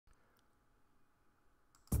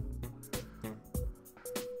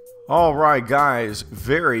All right, guys,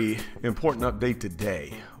 very important update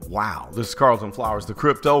today. Wow, this is Carlton Flowers, the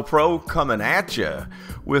Crypto Pro, coming at you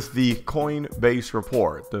with the Coinbase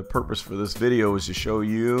report. The purpose for this video is to show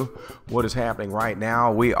you what is happening right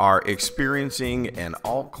now. We are experiencing an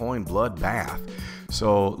altcoin bloodbath.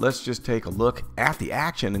 So let's just take a look at the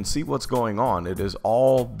action and see what's going on. It is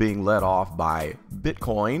all being led off by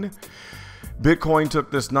Bitcoin. Bitcoin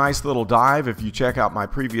took this nice little dive. If you check out my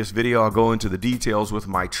previous video, I'll go into the details with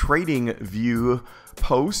my trading view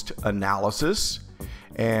post analysis.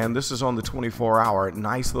 And this is on the 24-hour,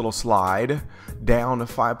 nice little slide down to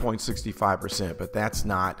 5.65%, but that's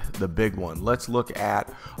not the big one. Let's look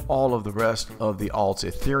at all of the rest of the alts.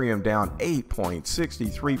 Ethereum down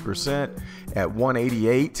 8.63% at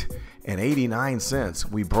 188.89 cents.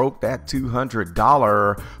 We broke that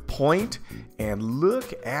 $200 point, and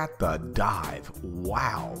look at the dive.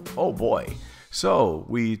 Wow. Oh boy. So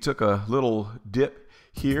we took a little dip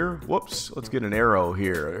here. Whoops, let's get an arrow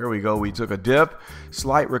here. There we go. We took a dip,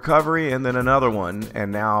 slight recovery, and then another one,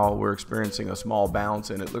 and now we're experiencing a small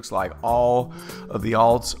bounce, and it looks like all of the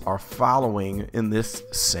alts are following in this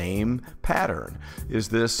same pattern. Is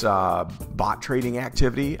this bot trading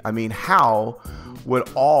activity? I mean, how would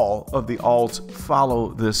all of the alts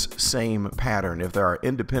follow this same pattern if there are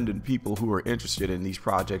independent people who are interested in these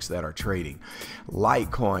projects that are trading?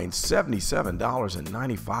 Litecoin,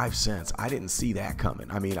 $77.95. I didn't see that coming.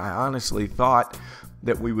 I mean, I honestly thought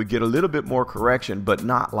that we would get a little bit more correction, but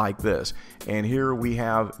not like this. And here we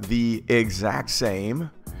have the exact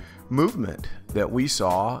same movement that we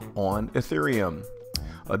saw on Ethereum.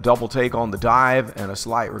 A double take on the dive and a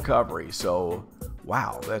slight recovery. So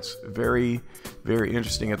wow, that's very, very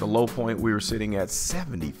interesting. At the low point, we were sitting at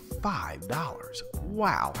 $75.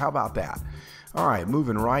 Wow, how about that? All right,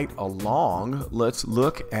 moving right along, let's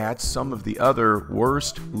look at some of the other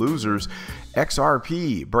worst losers.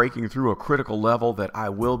 XRP breaking through a critical level that I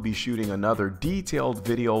will be shooting another detailed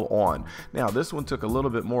video on. Now, this one took a little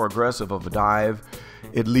bit more aggressive of a dive,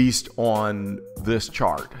 at least on this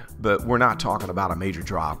chart, but we're not talking about a major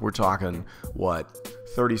drop. We're talking, what,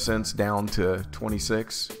 30 cents down to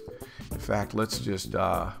 26. In fact, let's just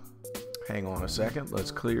hang on a second.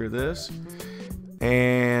 Let's clear this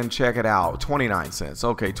and check it out. 29 cents.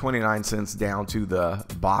 Okay, 29 cents down to the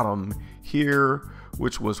bottom here,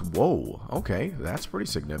 which was, whoa, okay, that's pretty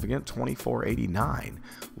significant. 24.89.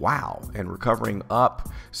 Wow. And recovering up,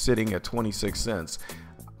 sitting at 26 cents.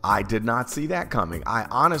 I did not see that coming. I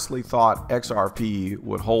honestly thought XRP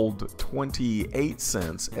would hold 28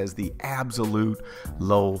 cents as the absolute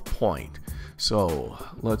low point. So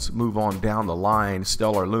let's move on down the line.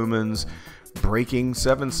 Stellar Lumens breaking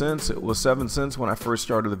 7 cents. It was 7 cents when I first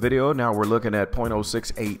started the video. Now we're looking at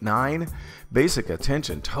 0.0689. Basic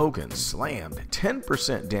attention token slammed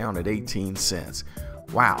 10% down at 18 cents.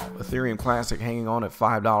 Wow. Ethereum Classic hanging on at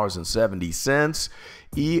 $5.70.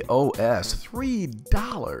 EOS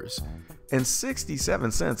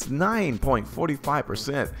 $3.67,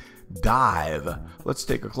 9.45% dive. Let's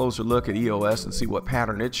take a closer look at EOS and see what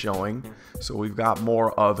pattern it's showing. So we've got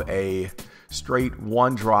more of a straight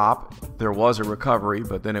one drop. There was a recovery,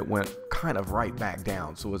 but then it went kind of right back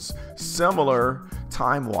down. So it's similar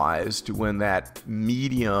time-wise to when that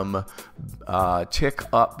medium tick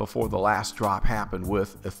up before the last drop happened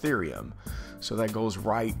with Ethereum. So that goes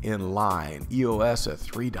right in line. EOS at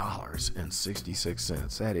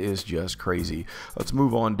 $3.66. That is just crazy. Let's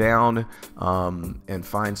move on down and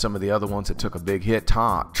find some of the other ones that took a big hit.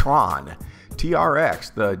 Tron,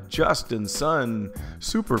 TRX, the Justin Sun,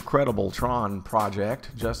 super credible Tron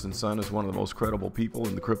project. Justin Sun is one of the most credible people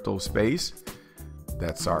in the crypto space.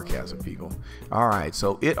 That's sarcasm, people. All right,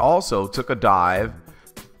 so it also took a dive,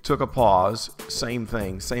 took a pause, same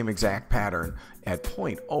thing, same exact pattern at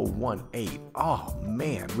 0.018. Oh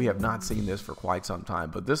man, we have not seen this for quite some time,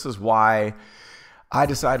 but this is why I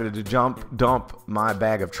decided to dump my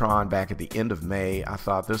bag of Tron back at the end of May. I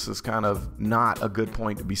thought this is kind of not a good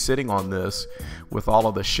point to be sitting on this with all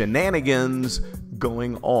of the shenanigans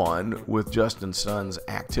going on with Justin Sun's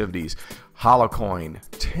activities. Altcoin,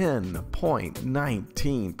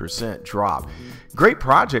 10.19% drop. Great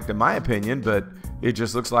project in my opinion, but it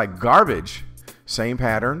just looks like garbage. Same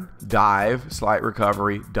pattern, dive, slight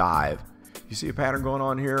recovery, dive. You see a pattern going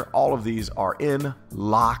on here? All of these are in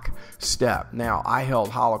lockstep. Now, I held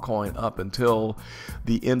Altcoin up until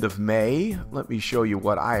the end of May. Let me show you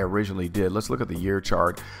what I originally did. Let's look at the year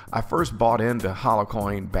chart. I first bought into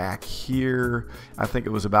Altcoin back here. I think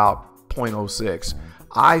it was about 0.06.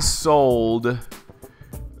 I sold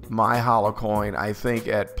my Altcoin, I think,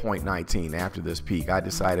 at 0.19 after this peak. I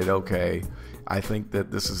decided, okay, I think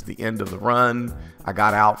that this is the end of the run. I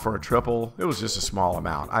got out for a triple. It was just a small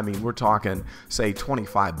amount. I mean, we're talking, say,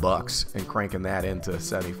 25 bucks and cranking that into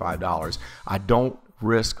 $75. I don't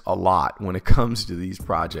risk a lot when it comes to these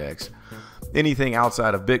projects. Anything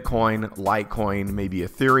outside of Bitcoin, Litecoin, maybe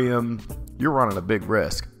Ethereum, you're running a big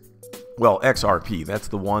risk. Well, XRP, that's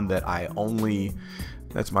the one that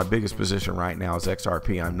that's my biggest position right now is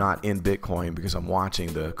XRP. I'm not in Bitcoin because I'm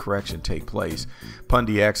watching the correction take place.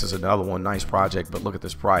 PundyX is another one, nice project, but look at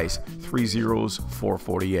this price, 3 zeros,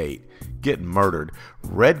 448. Getting murdered.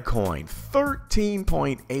 Redcoin,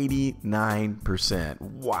 13.89%.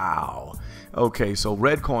 Wow. Okay, so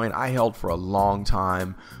Redcoin I held for a long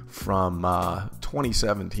time from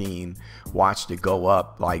 2017. Watched it go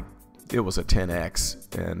up like it was a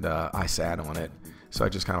 10x, and I sat on it. So I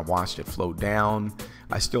just kind of watched it float down.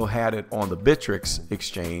 I still had it on the Bittrex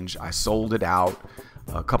exchange. I sold it out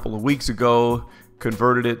a couple of weeks ago,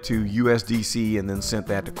 converted it to USDC, and then sent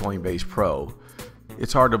that to Coinbase Pro.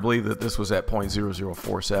 It's hard to believe that this was at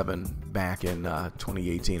 0.0047 back in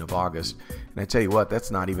 2018 of August. And I tell you what,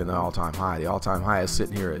 that's not even the all-time high. The all-time high is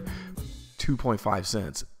sitting here at 2.5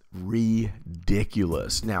 cents.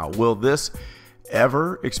 Ridiculous. Now, will this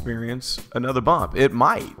ever experience another bump? It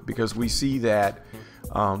might, because we see that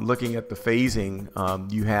looking at the phasing,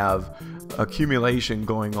 you have accumulation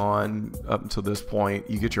going on up until this point.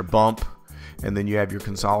 You get your bump, and then you have your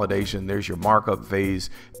consolidation. There's your markup phase,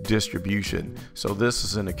 distribution. So this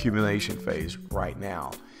is an accumulation phase right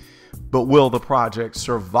now. But will the project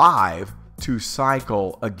survive to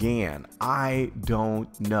cycle again? I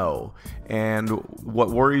don't know. And what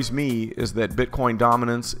worries me is that Bitcoin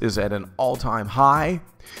dominance is at an all-time high,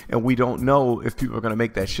 and we don't know if people are going to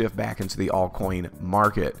make that shift back into the altcoin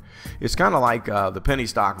market. It's kind of like the penny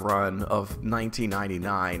stock run of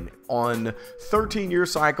 1999. On 13-year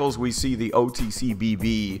cycles, we see the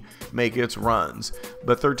OTCBB make its runs.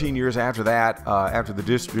 But 13 years after that, after the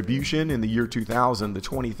distribution in the year 2000, the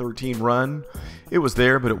 2013 run, it was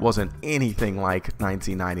there, but it wasn't anything like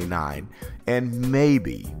 1999. And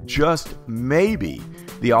maybe, just maybe,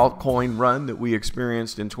 the altcoin run that we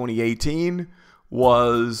experienced in 2018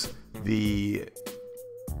 was the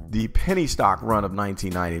penny stock run of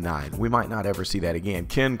 1999. We might not ever see that again.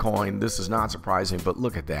 Kencoin, this is not surprising, but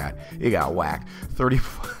look at that. It got whacked.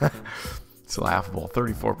 It's laughable.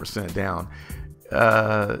 34% down.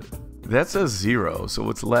 That says 0, so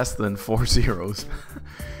it's less than 4 zeros.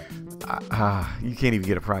 You can't even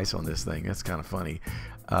get a price on this thing. That's kind of funny.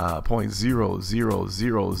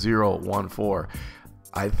 0.000014.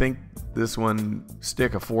 I think this one,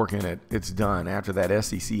 stick a fork in it. It's done. After that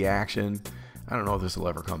SEC action, I don't know if this will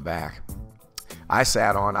ever come back. I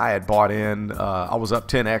had bought in, I was up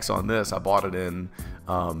 10x on this. I bought it in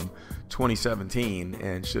 2017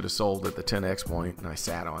 and should have sold at the 10x point, and I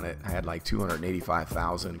sat on it. I had like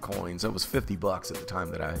 285,000 coins. That was 50 bucks at the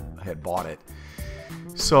time that I had bought it.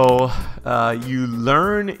 So you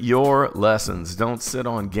learn your lessons. Don't sit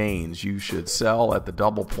on gains. You should sell at the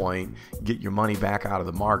double point, get your money back out of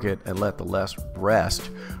the market, and let the rest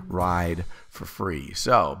ride for free.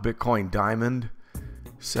 So Bitcoin Diamond,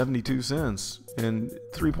 72 cents and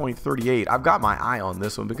 3.38. I've got my eye on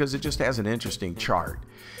this one because it just has an interesting chart.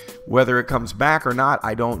 Whether it comes back or not,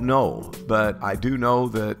 I don't know. But I do know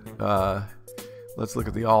that, let's look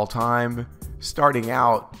at the all-time. Starting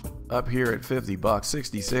out up here at 50 bucks,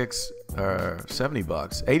 66, 70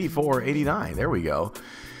 bucks, 84, 89. There we go.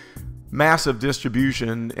 Massive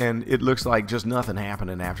distribution, and it looks like just nothing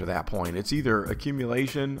happening after that point. It's either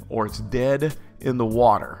accumulation or it's dead in the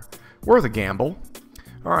water. Worth a gamble.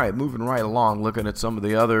 All right, moving right along, looking at some of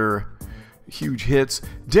the other huge hits.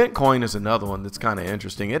 Dentcoin is another one that's kind of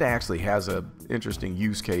interesting. It actually has an interesting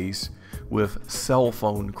use case with cell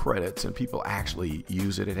phone credits, and people actually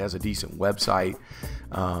use it. It has a decent website.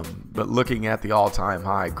 But looking at the all-time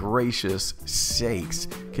high, gracious sakes,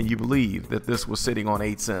 can you believe that this was sitting on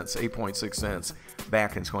 8 cents, 8.6 cents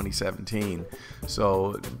back in 2017?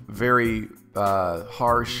 So very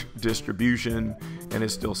harsh distribution, and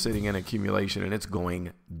it's still sitting in accumulation, and it's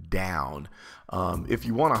going down. If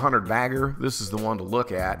you want a 100 bagger, this is the one to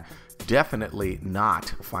look at. Definitely not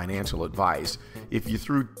financial advice. If you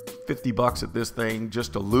threw 50 bucks at this thing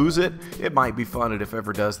just to lose it, it might be fun if it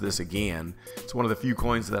ever does this again. It's one of the few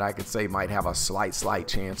coins that I could say might have a slight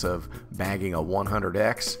chance of bagging a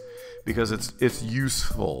 100x because it's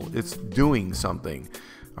useful. It's doing something.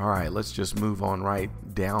 All right, let's just move on right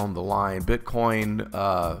down the line.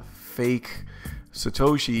 Bitcoin fake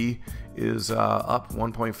Satoshi is up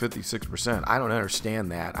 1.56%. I don't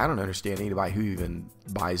understand that. I don't understand anybody who even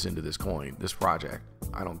buys into this coin, this project.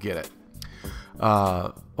 I don't get it.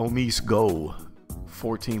 Omis Go,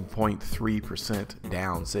 14.3%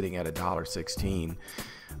 down, sitting at $1.16.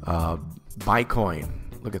 Bitcoin,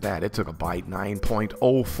 look at that. It took a bite,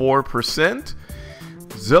 9.04%.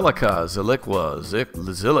 Zilliqa,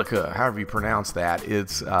 however you pronounce that.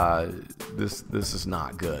 It's this is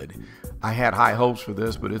not good. I had high hopes for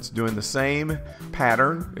this, but it's doing the same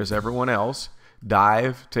pattern as everyone else.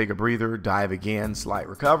 Dive, take a breather, dive again, slight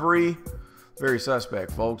recovery. Very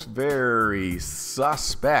suspect, folks. Very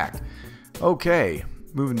suspect. Okay,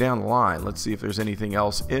 moving down the line. Let's see if there's anything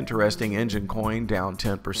else interesting. Engine Coin down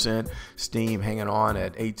 10%. Steam hanging on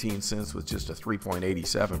at 18 cents with just a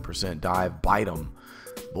 3.87% dive. Bite 'em.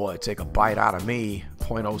 Boy, take a bite out of me.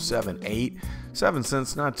 0.078. 7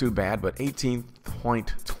 cents, not too bad, but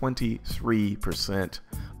 18.23%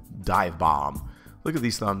 dive bomb. Look at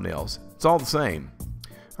these thumbnails. It's all the same.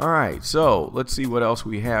 All right, so let's see what else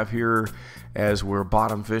we have here as we're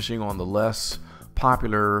bottom fishing on the less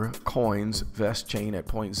popular coins. Vest chain at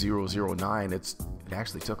 0.009. It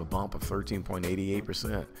actually took a bump of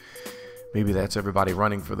 13.88%. Maybe that's everybody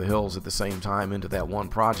running for the hills at the same time into that one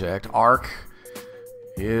project. ARK.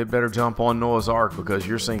 You better jump on Noah's Ark because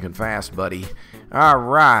you're sinking fast, buddy. All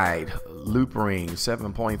right. Loop Ring,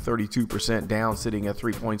 7.32% down, sitting at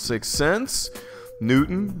 3.6 cents.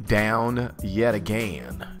 Newton down yet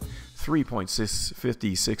again.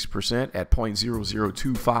 3.56% at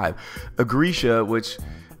 0.0025. Agrisha, which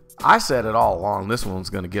I said it all along, this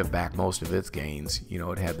one's going to give back most of its gains. You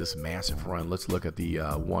know, it had this massive run. Let's look at the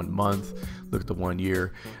 1 month. Look at the 1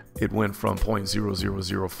 year. It went from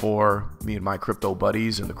 0.0004. Me and my crypto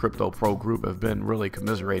buddies in the Crypto Pro group have been really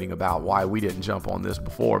commiserating about why we didn't jump on this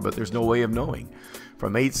before, but there's no way of knowing.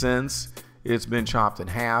 From 8 cents, it's been chopped in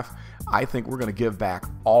half. I think we're going to give back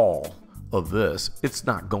all of this. It's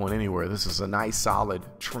not going anywhere. This is a nice solid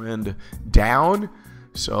trend down.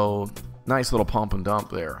 So nice little pump and dump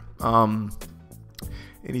there.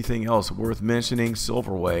 Anything else worth mentioning?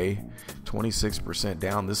 Silverway, 26%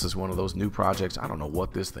 down. This is one of those new projects. I don't know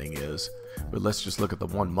what this thing is, but let's just look at the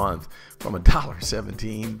 1 month. From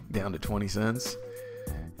 $1.17 down to 20 cents.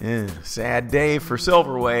 Sad day for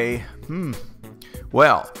Silverway.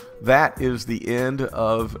 Well, that is the end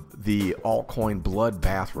of the Altcoin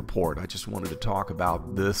Bloodbath report. I just wanted to talk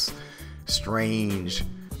about this strange,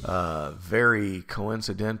 very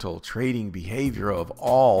coincidental trading behavior of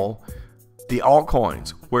all the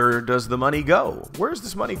altcoins. Where does the money go? Where's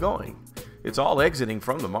this money going? It's all exiting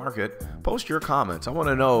from the market. Post your comments. I want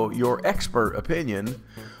to know your expert opinion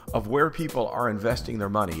of where people are investing their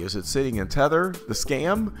money. Is it sitting in Tether, the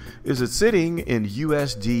scam? Is it sitting in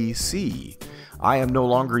USDC? I am no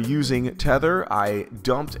longer using Tether. I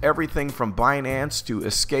dumped everything from Binance to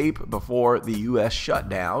escape before the US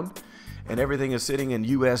shutdown, and everything is sitting in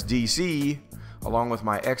USDC along with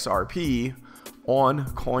my XRP on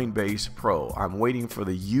Coinbase Pro. I'm waiting for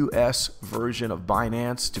the US version of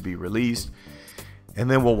Binance to be released, and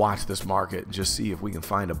then we'll watch this market and just see if we can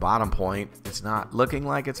find a bottom point. It's not looking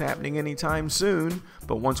like it's happening anytime soon,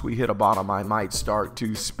 but once we hit a bottom, I might start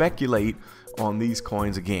to speculate on these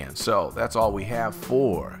coins again. So that's all we have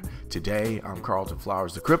for today. I'm Carlton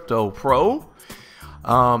Flowers, the Crypto Pro.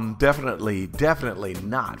 Definitely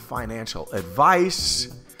not financial advice.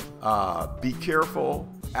 Be careful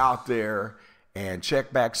out there and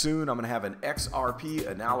check back soon. I'm going to have an XRP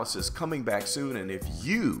analysis coming back soon. And if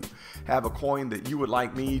you have a coin that you would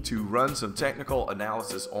like me to run some technical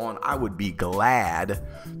analysis on, I would be glad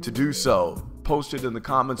to do so. Post it in the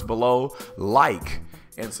comments below, like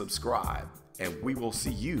and subscribe. And we will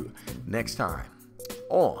see you next time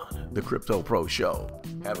on the Crypto Pro Show.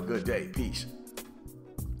 Have a good day. Peace.